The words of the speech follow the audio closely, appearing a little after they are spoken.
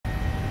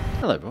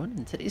Hello everyone,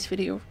 in today's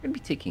video we're going to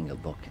be taking a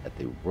look at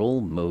the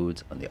roll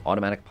modes on the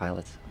automatic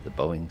pilots of the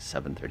Boeing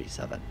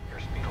 737.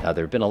 Now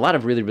there have been a lot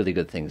of really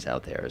good things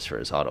out there as far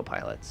as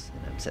autopilots,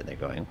 and I'm sitting there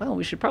going, well,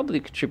 we should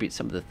probably contribute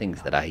some of the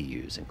things that I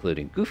use,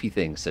 including goofy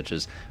things such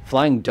as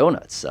flying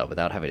donuts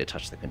without having to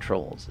touch the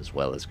controls, as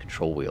well as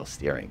control wheel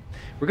steering.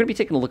 We're going to be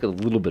taking a look at a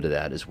little bit of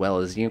that, as well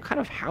as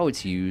kind of how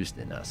it's used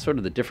and sort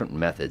of the different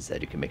methods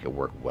that you can make it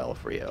work well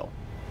for you.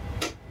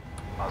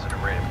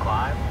 Positive rate of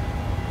climb.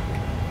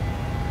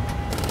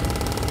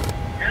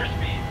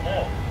 Airspeed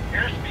full.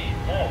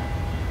 Airspeed full.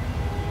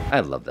 I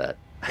love that.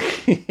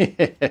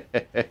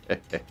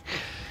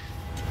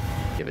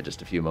 Give it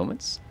just a few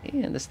moments,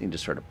 and this thing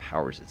just sort of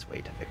powers its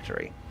way to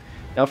victory.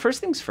 Now,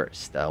 first things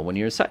first, when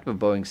you're inside of a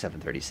Boeing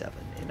 737,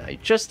 and I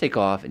just take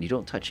off and you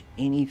don't touch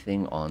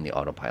anything on the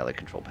autopilot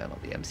control panel,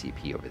 the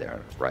MCP over there on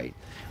the right,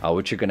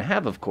 what you're going to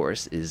have, of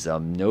course, is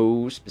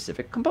no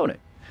specific component.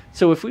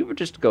 So if we were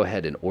just to go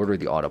ahead and order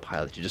the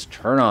autopilot to just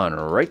turn on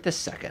right this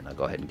second, I'll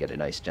go ahead and get a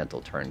nice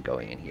gentle turn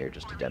going in here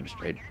just to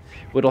demonstrate.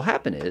 What'll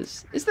happen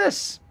is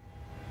this.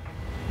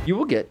 You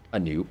will get a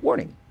new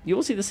warning. You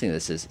will see this thing that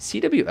says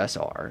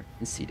CWSR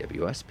and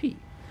CWSP.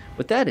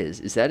 What that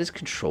is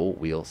control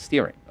wheel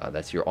steering.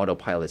 That's your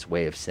autopilot's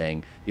way of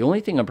saying the only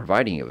thing I'm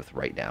providing you with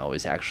right now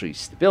is actually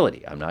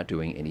stability. I'm not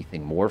doing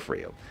anything more for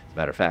you. As a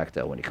matter of fact,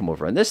 when you come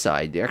over on this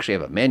side, they actually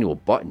have a manual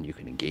button you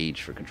can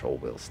engage for control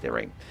wheel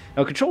steering.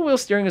 Now, control wheel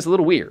steering is a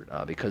little weird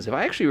because if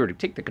I actually were to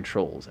take the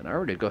controls and I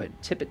were to go ahead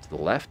and tip it to the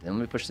left and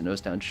let me push the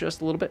nose down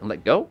just a little bit and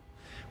let go,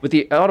 what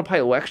the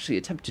autopilot will actually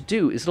attempt to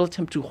do is it'll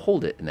attempt to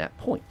hold it in that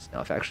point. Now,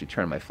 if I actually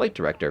turn on my flight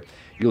director,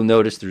 you'll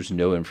notice there's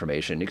no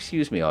information.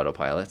 Excuse me,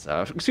 autopilot.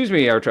 Excuse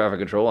me, air traffic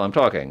control, I'm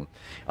talking.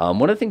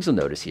 One of the things you'll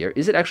notice here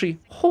is it actually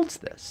holds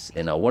this.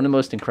 And one of the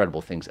most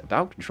incredible things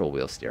about control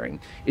wheel steering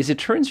is it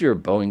turns your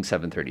Boeing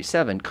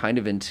 737 kind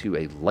of into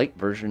a light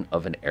version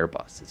of an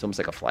Airbus. It's almost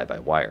like a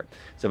fly-by-wire.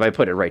 So if I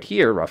put it right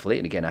here, roughly,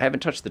 and again, I haven't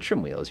touched the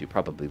trim wheel, as you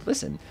probably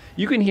listen,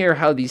 you can hear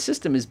how the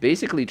system is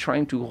basically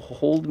trying to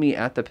hold me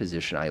at the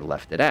position I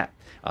left it at.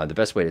 The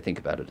best way to think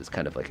about it is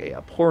kind of like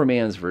a poor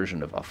man's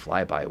version of a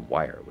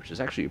fly-by-wire, which is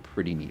actually a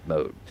pretty neat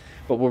mode.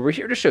 But what we're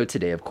here to show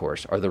today, of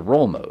course, are the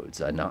roll modes,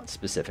 not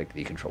specific to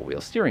the control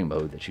wheel steering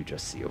mode that you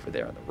just see over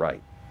there on the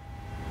right.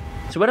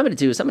 So what I'm going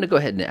to do is I'm going to go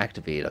ahead and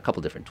activate a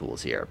couple different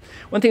tools here.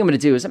 One thing I'm going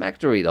to do is I'm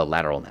activate a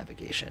lateral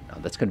navigation.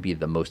 That's going to be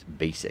the most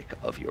basic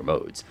of your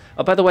modes.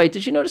 By the way,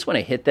 did you notice when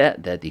I hit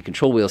that the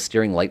control wheel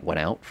steering light went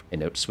out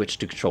and it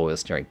switched to control wheel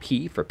steering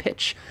P for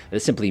pitch?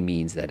 This simply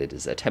means that it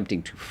is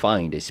attempting to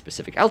find a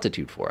specific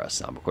altitude for us.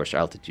 Of course,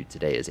 our altitude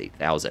today is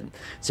 8,000.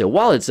 So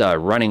while it's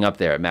running up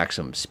there at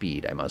maximum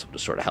speed, I might as well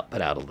just sort of help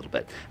it out a little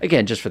bit.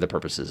 Again, just for the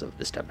purposes of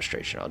this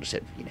demonstration, I'll just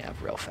hit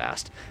VNAV real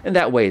fast. And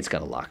that way it's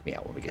going to lock me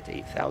out when we get to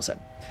 8,000.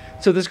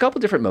 So there's a couple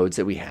different modes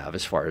that we have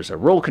as far as a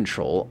roll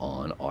control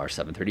on our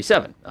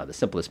 737. The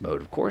simplest mode,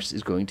 of course,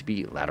 is going to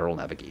be lateral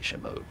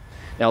navigation mode.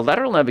 Now,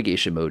 lateral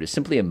navigation mode is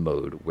simply a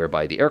mode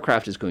whereby the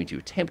aircraft is going to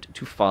attempt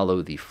to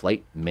follow the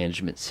flight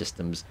management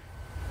system's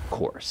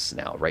course.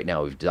 Now, right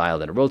now we've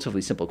dialed in a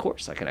relatively simple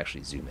course. I can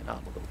actually zoom in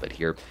on a little bit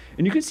here,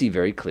 and you can see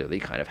very clearly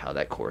kind of how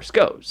that course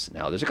goes.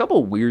 Now, there's a couple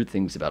of weird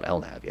things about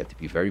LNAV you have to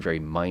be very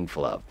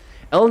mindful of.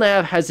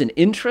 LNAV has an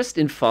interest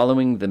in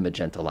following the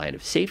magenta line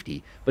of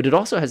safety, but it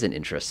also has an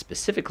interest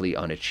specifically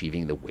on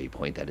achieving the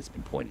waypoint that it's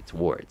been pointed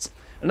towards.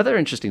 Another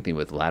interesting thing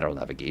with lateral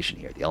navigation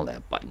here, the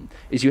LNAV button,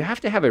 is you have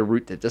to have a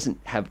route that doesn't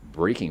have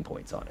breaking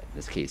points on it. In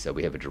this case,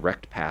 we have a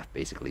direct path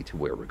basically to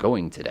where we're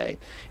going today.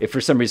 If for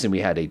some reason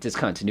we had a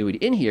discontinuity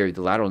in here,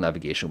 the lateral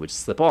navigation would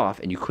slip off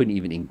and you couldn't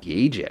even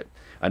engage it.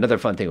 Another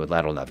fun thing with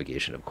lateral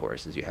navigation, of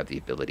course, is you have the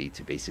ability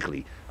to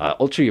basically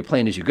alter your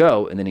plane as you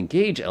go and then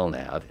engage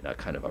LNAV in a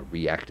kind of a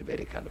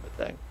reactivated kind of a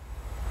thing.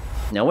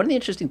 Now, one of the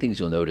interesting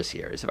things you'll notice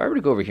here is if I were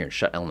to go over here and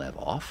shut LNAV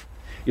off,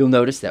 you'll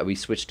notice that we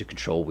switch to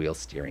control wheel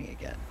steering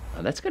again.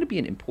 That's going to be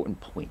an important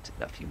point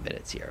in a few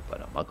minutes here,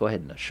 but I'll go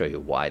ahead and show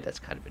you why that's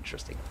kind of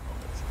interesting in a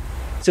moment.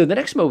 So the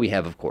next mode we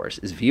have, of course,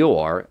 is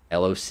VOR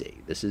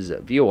LOC. This is a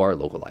VOR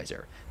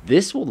localizer.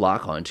 This will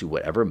lock onto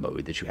whatever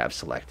mode that you have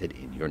selected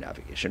in your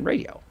navigation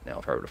radio. Now,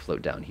 if I were to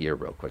float down here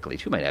real quickly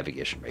to my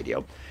navigation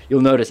radio,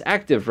 you'll notice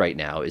active right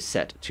now is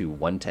set to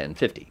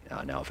 11050.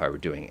 Now, if I were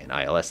doing an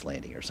ILS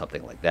landing or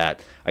something like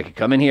that, I could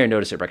come in here and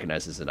notice it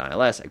recognizes an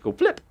ILS. I go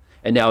flip,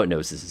 and now it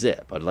knows this is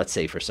it. But let's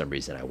say for some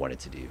reason I wanted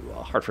to do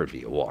Hartford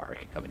VOR. I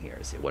can come in here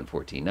and say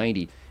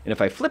 11490, and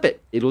if I flip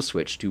it, it'll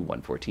switch to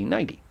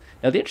 11490.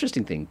 Now, the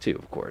interesting thing, too,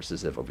 of course,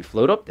 is that if we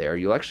float up there,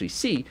 you'll actually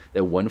see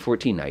that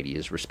 11490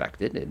 is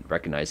respected and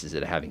recognizes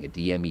it having a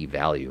DME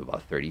value of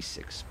about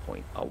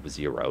 36.0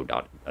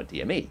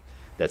 DME.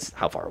 That's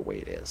how far away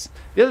it is.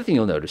 The other thing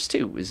you'll notice,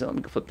 too, is I'm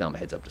going to flip down my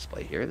heads-up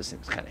display here. This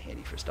thing's kind of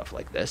handy for stuff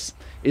like this,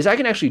 is I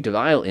can actually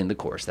dial in the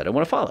course that I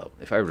want to follow.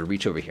 If I were to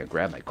reach over here and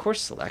grab my course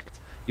select,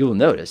 you will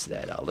notice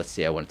that, let's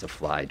say I wanted to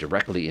fly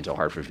directly into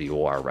Hartford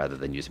VOR rather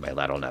than using my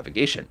lateral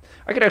navigation.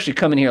 I could actually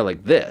come in here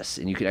like this,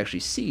 and you can actually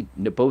see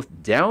both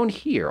down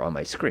here on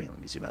my screen. Let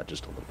me zoom out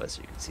just a little bit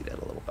so you can see that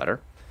a little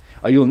better.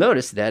 You'll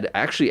notice that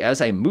actually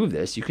as I move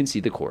this, you can see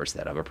the course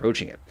that I'm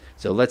approaching it.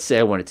 So let's say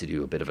I wanted to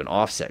do a bit of an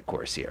offset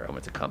course here. I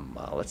want to come,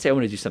 let's say I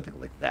want to do something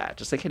like that,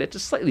 just like hit it at a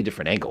slightly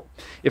different angle.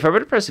 If I were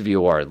to press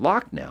VOR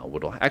lock now,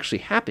 what will actually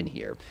happen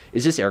here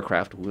is this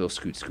aircraft will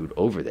scoot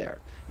over there.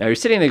 Now you're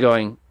sitting there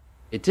going,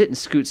 it didn't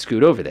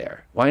scoot over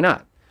there. Why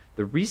not?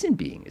 The reason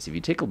being is if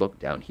you take a look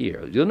down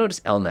here, you'll notice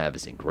LNAV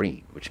is in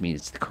green, which means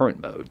it's the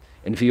current mode,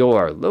 and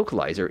VOR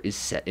localizer is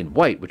set in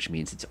white, which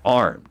means it's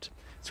armed.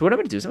 So what I'm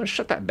going to do is I'm going to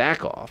shut that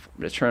back off.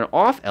 I'm going to turn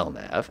off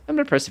LNAV. I'm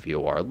going to press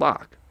VOR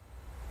lock.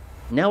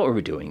 Now what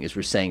we're doing is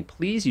we're saying,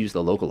 please use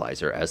the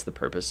localizer as the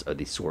purpose of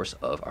the source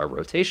of our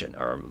rotation,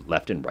 our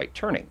left and right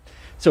turning.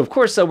 So of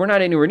course, we're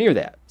not anywhere near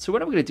that. So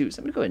what I'm going to do is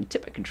I'm going to go ahead and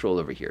tip my control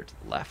over here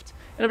to the left,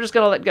 and I'm just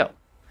going to let go.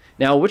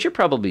 Now, what you're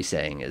probably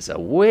saying is,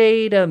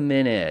 wait a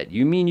minute,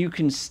 you mean you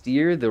can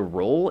steer the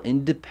roll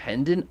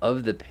independent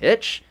of the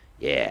pitch?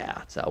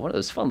 Yeah, it's one of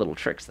those fun little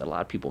tricks that a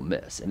lot of people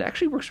miss, and it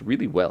actually works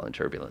really well in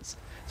turbulence.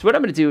 So what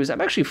I'm going to do is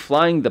I'm actually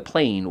flying the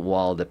plane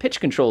while the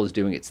pitch control is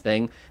doing its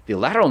thing. The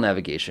lateral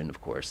navigation,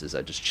 of course, is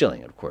just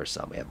chilling. Of course,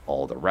 we have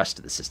all the rest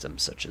of the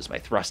systems, such as my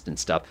thrust and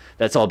stuff.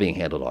 That's all being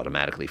handled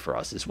automatically for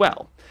us as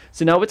well.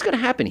 So now what's going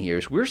to happen here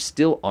is we're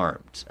still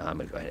armed. I'm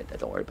going to go ahead and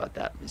don't worry about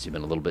that. Let me zoom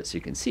in a little bit so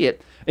you can see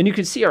it. And you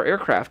can see our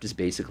aircraft is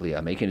basically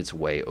making its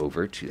way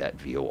over to that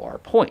VOR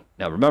point.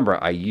 Now remember,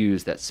 I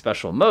use that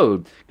special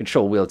mode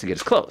control wheel to get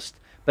us close.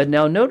 But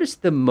now notice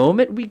the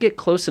moment we get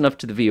close enough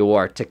to the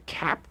VOR to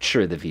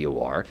capture the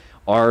VOR,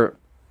 our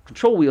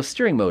control wheel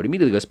steering mode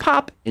immediately goes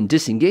pop and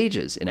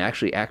disengages and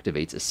actually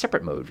activates a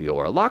separate mode,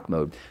 VOR lock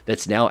mode,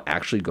 that's now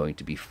actually going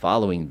to be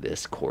following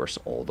this course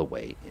all the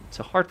way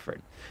into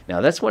Hartford.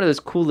 Now that's one of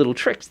those cool little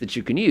tricks that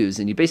you can use,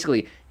 and you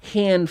basically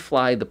hand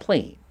fly the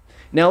plane.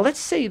 Now let's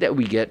say that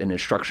we get an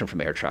instruction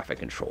from air traffic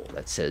control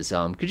that says,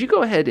 could you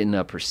go ahead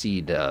and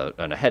proceed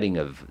on a heading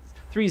of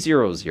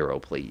 300,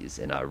 please,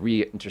 and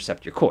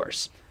re-intercept your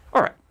course.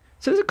 All right,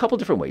 so there's a couple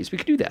different ways we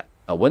could do that.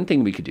 One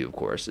thing we could do, of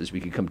course, is we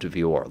could come to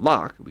VOR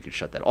lock. We could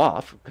shut that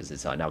off because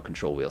it's now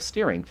control wheel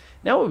steering.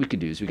 Now what we could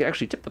do is we could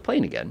actually tip the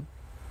plane again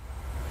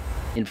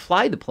and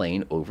fly the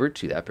plane over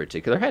to that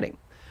particular heading.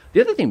 The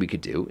other thing we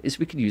could do is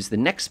we could use the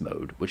next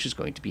mode, which is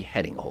going to be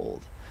heading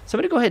hold. So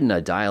I'm going to go ahead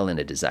and dial in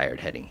a desired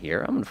heading here.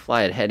 I'm going to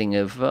fly at heading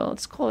of,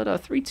 let's call it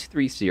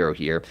 3230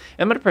 here. And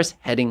I'm going to press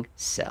heading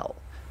cell.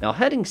 Now,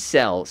 heading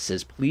cell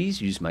says,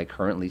 please use my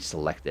currently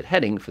selected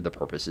heading for the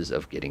purposes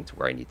of getting to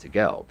where I need to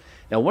go.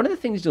 Now, one of the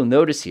things you'll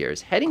notice here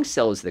is heading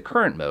cell is the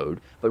current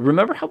mode, but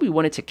remember how we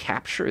wanted to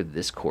capture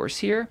this course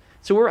here?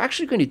 So what we're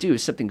actually going to do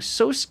is something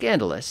so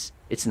scandalous,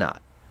 it's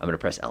not. I'm going to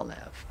press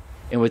LNAV.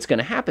 And what's going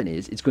to happen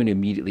is it's going to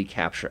immediately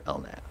capture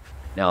LNAV.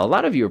 Now, a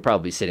lot of you are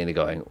probably sitting there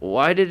going,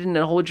 why didn't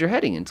it hold your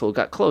heading until it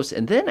got close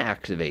and then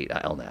activate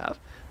LNAV?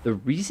 The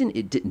reason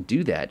it didn't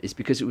do that is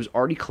because it was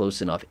already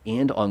close enough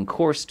and on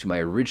course to my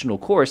original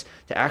course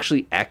to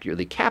actually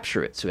accurately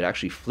capture it. So it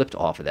actually flipped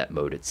off of that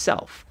mode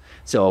itself.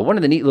 So one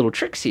of the neat little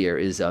tricks here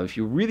is if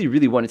you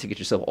really wanted to get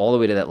yourself all the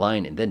way to that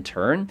line and then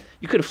turn,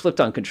 you could have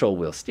flipped on control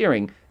wheel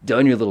steering,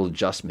 done your little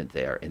adjustment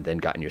there, and then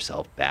gotten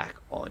yourself back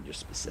on your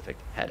specific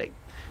heading.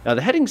 Now,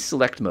 the heading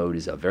select mode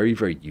is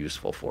very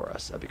useful for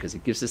us because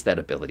it gives us that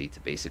ability to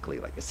basically,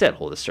 like I said,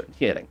 hold a certain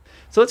heading.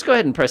 So let's go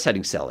ahead and press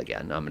heading cell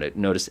again. I'm going to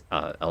notice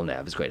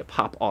LNAV is going to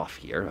pop off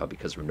here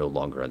because we're no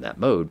longer in that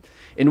mode.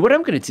 And what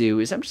I'm going to do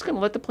is I'm just going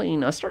to let the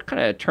plane start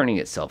kind of turning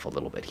itself a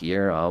little bit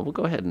here. We'll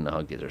go ahead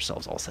and get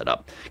ourselves all set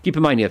up. Keep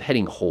in mind you have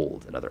heading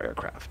hold in other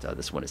aircraft.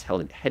 This one is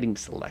heading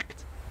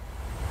select.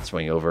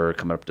 Swing over,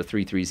 coming up to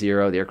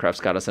 330. The aircraft's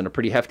got us on a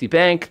pretty hefty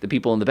bank. The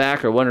people in the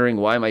back are wondering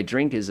why my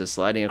drink is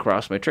sliding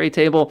across my tray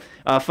table.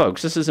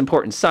 Folks, this is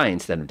important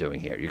science that I'm doing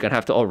here. You're going to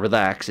have to all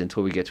relax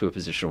until we get to a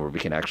position where we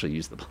can actually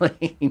use the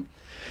plane.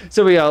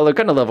 So we're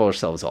going to level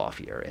ourselves off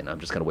here, and I'm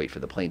just going to wait for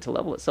the plane to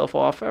level itself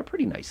off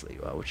pretty nicely,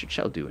 which it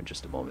shall do in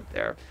just a moment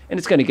there. And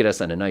it's going to get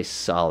us on a nice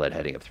solid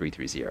heading of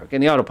 330.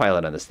 Again, the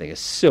autopilot on this thing is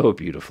so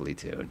beautifully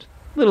tuned.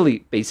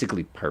 Literally,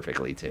 basically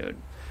perfectly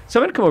tuned. So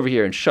I'm going to come over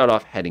here and shut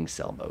off heading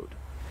cell mode.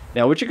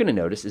 Now, what you're going to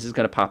notice is it's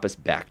going to pop us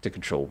back to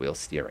control wheel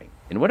steering.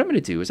 And what I'm going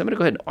to do is I'm going to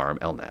go ahead and arm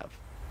LNAV.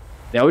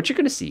 Now, what you're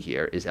going to see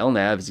here is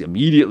LNAV is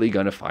immediately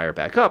going to fire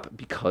back up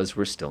because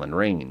we're still in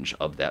range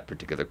of that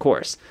particular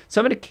course. So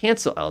I'm going to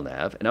cancel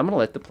LNAV, and I'm going to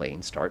let the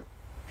plane start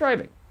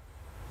driving.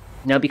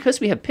 Now, because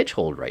we have pitch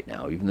hold right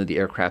now, even though the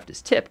aircraft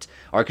is tipped,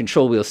 our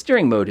control wheel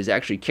steering mode has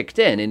actually kicked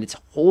in, and it's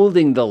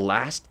holding the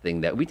last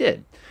thing that we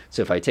did.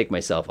 So if I take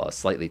myself a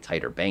slightly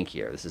tighter bank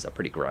here, this is a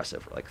pretty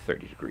aggressive, like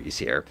 30 degrees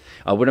here.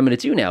 What I'm going to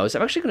do now is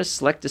I'm actually going to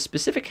select a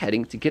specific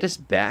heading to get us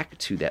back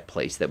to that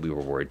place that we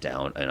were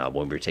down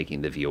when we were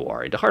taking the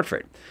VOR into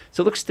Hartford.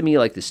 So it looks to me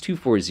like this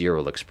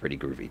 240 looks pretty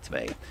groovy to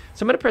me.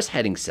 So I'm going to press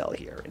heading cell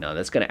here. Now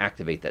that's going to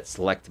activate that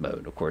select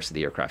mode. Of course,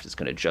 the aircraft is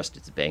going to adjust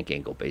its bank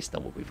angle based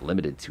on what we've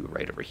limited to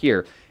right over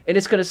here. And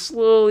it's going to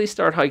slowly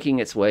start hiking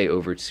its way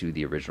over to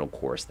the original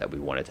course that we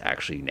wanted to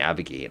actually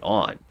navigate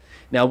on.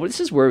 Now, this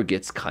is where it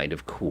gets kind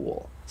of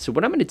cool. So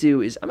what I'm going to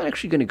do is I'm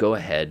actually going to go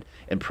ahead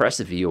and press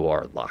the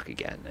VOR lock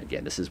again.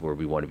 Again, this is where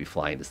we want to be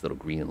flying this little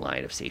green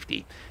line of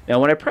safety. Now,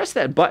 when I press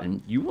that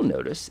button, you will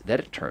notice that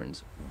it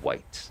turns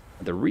white.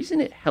 The reason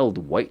it held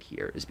white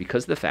here is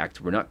because of the fact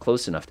we're not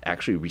close enough to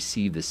actually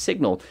receive the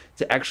signal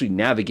to actually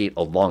navigate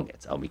along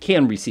it. We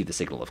can receive the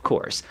signal, of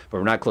course, but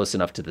we're not close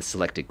enough to the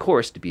selected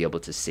course to be able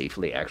to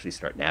safely actually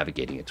start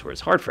navigating it towards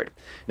Hartford.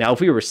 Now,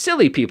 if we were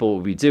silly people,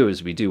 what we do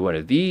is we do one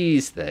of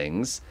these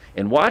things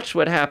and watch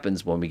what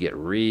happens when we get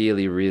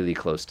really, really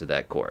close to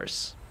that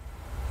course.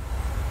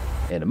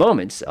 In a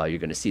moment, you're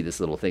going to see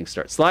this little thing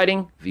start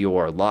sliding,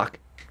 VOR lock.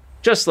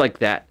 Just like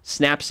that,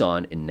 snaps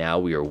on, and now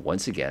we are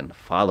once again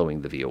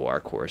following the VOR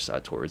course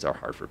towards our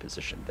Hartford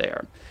position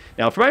there.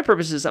 Now, for my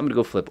purposes, I'm going to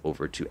go flip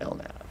over to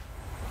LNAV.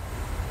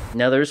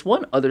 Now, there's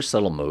one other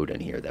subtle mode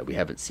in here that we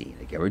haven't seen.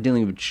 Again, we're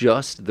dealing with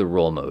just the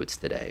roll modes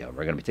today.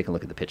 We're going to be taking a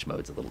look at the pitch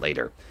modes a little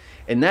later.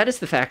 And that is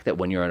the fact that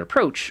when you're on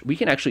approach, we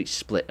can actually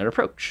split an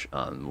approach.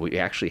 We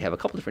actually have a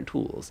couple different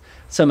tools.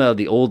 Some of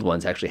the old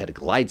ones actually had a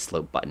glide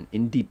slope button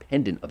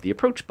independent of the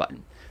approach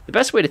button. The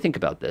best way to think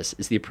about this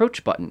is the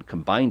approach button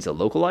combines a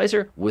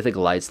localizer with a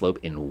glide slope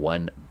in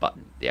one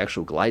button. The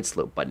actual glide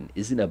slope button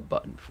isn't a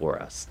button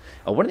for us.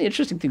 One of the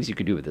interesting things you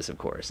could do with this, of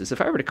course, is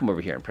if I were to come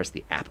over here and press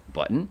the app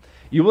button,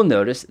 you will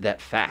notice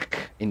that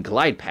FAC and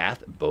glide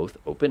path both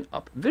open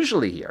up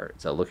visually here.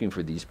 So looking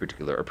for these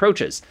particular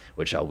approaches,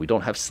 which we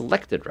don't have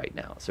selected right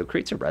now. So it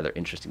creates a rather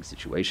interesting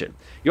situation.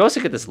 You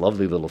also get this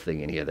lovely little thing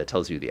in here that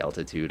tells you the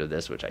altitude of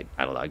this, which I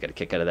don't know, I got a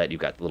kick out of that.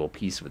 You've got the little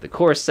piece with the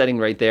course setting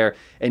right there,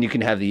 and you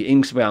can have the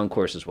inbound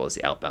course as well as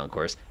the outbound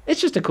course.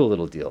 It's just a cool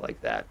little deal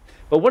like that.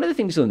 But one of the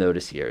things you'll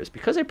notice here is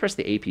because I press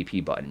the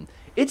APP button,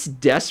 it's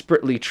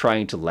desperately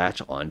trying to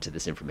latch on to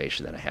this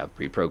information that I have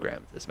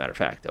pre-programmed. As a matter of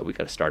fact, we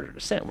got to start our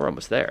descent. We're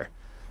almost there.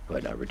 Go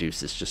ahead and reduce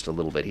this just a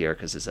little bit here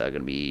because it's going to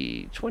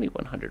be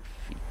 2,100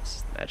 feet.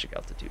 Magic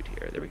altitude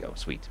here. There we go.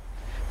 Sweet.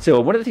 So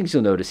one of the things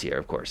you'll notice here,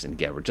 of course, and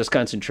again, we're just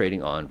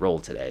concentrating on roll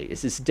today,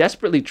 is it's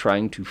desperately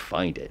trying to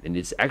find it. And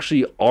it's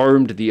actually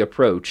armed the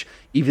approach,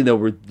 even though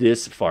we're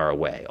this far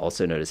away.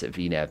 Also notice that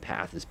VNAV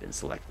path has been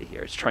selected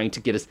here. It's trying to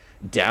get us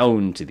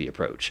down to the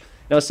approach.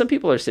 Now, some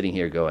people are sitting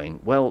here going,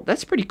 well,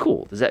 that's pretty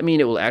cool. Does that mean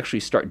it will actually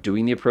start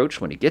doing the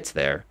approach when it gets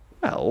there?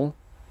 Well,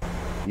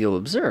 you'll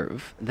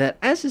observe that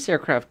as this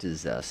aircraft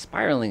is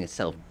spiraling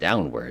itself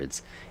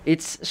downwards,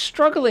 it's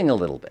struggling a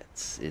little bit.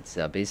 It's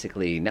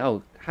basically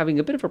now having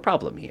a bit of a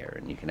problem here,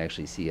 and you can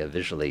actually see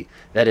visually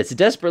that it's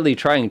desperately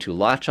trying to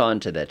latch on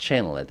to that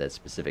channel at that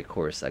specific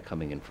course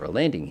coming in for a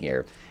landing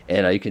here.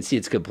 And you can see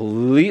it's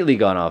completely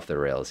gone off the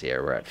rails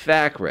here. We're at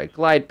FAC, we're at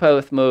glide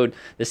path mode.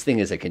 This thing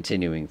is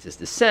continuing to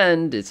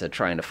descend. It's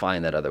trying to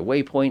find that other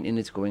waypoint, and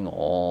it's going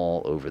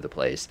all over the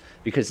place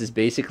because it's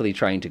basically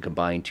trying to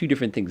combine two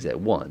different things at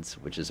once,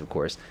 which is, of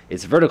course,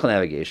 its vertical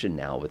navigation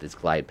now with its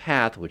glide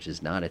path, which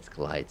is not its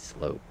glide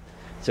slope.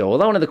 So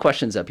one of the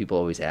questions that people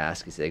always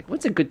ask is, like,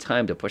 what's a good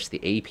time to push the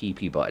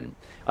APP button?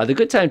 The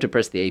good time to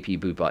press the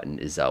APP button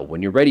is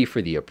when you're ready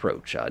for the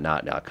approach,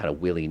 not kind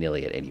of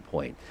willy-nilly at any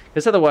point.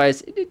 Because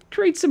otherwise, it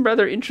creates some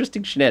rather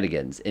interesting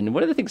shenanigans. And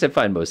one of the things I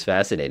find most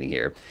fascinating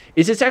here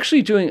is it's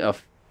actually doing a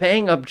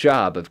bang-up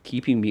job of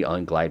keeping me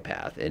on glide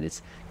path. And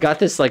it's got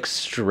this, like,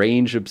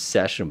 strange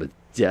obsession with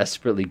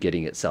desperately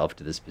getting itself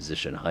to this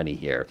position honey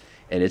here.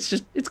 And it's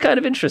kind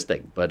of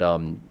interesting, but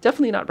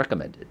definitely not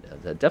recommended.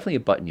 Definitely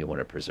a button you want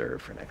to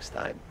preserve for next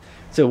time.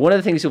 So one of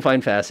the things you'll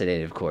find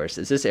fascinating, of course,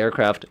 is this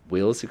aircraft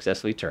will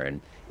successfully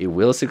turn. It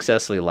will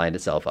successfully line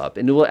itself up,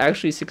 and it will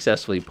actually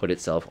successfully put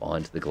itself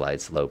onto the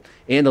glide slope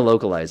and the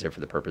localizer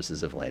for the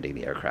purposes of landing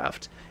the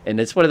aircraft. And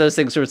it's one of those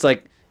things where it's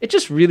like, it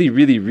just really,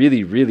 really,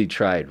 really, really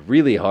tried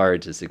really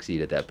hard to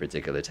succeed at that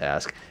particular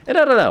task. And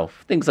I don't know,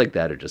 things like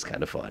that are just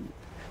kind of fun.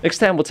 Next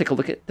time, we'll take a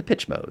look at the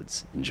pitch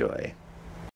modes. Enjoy.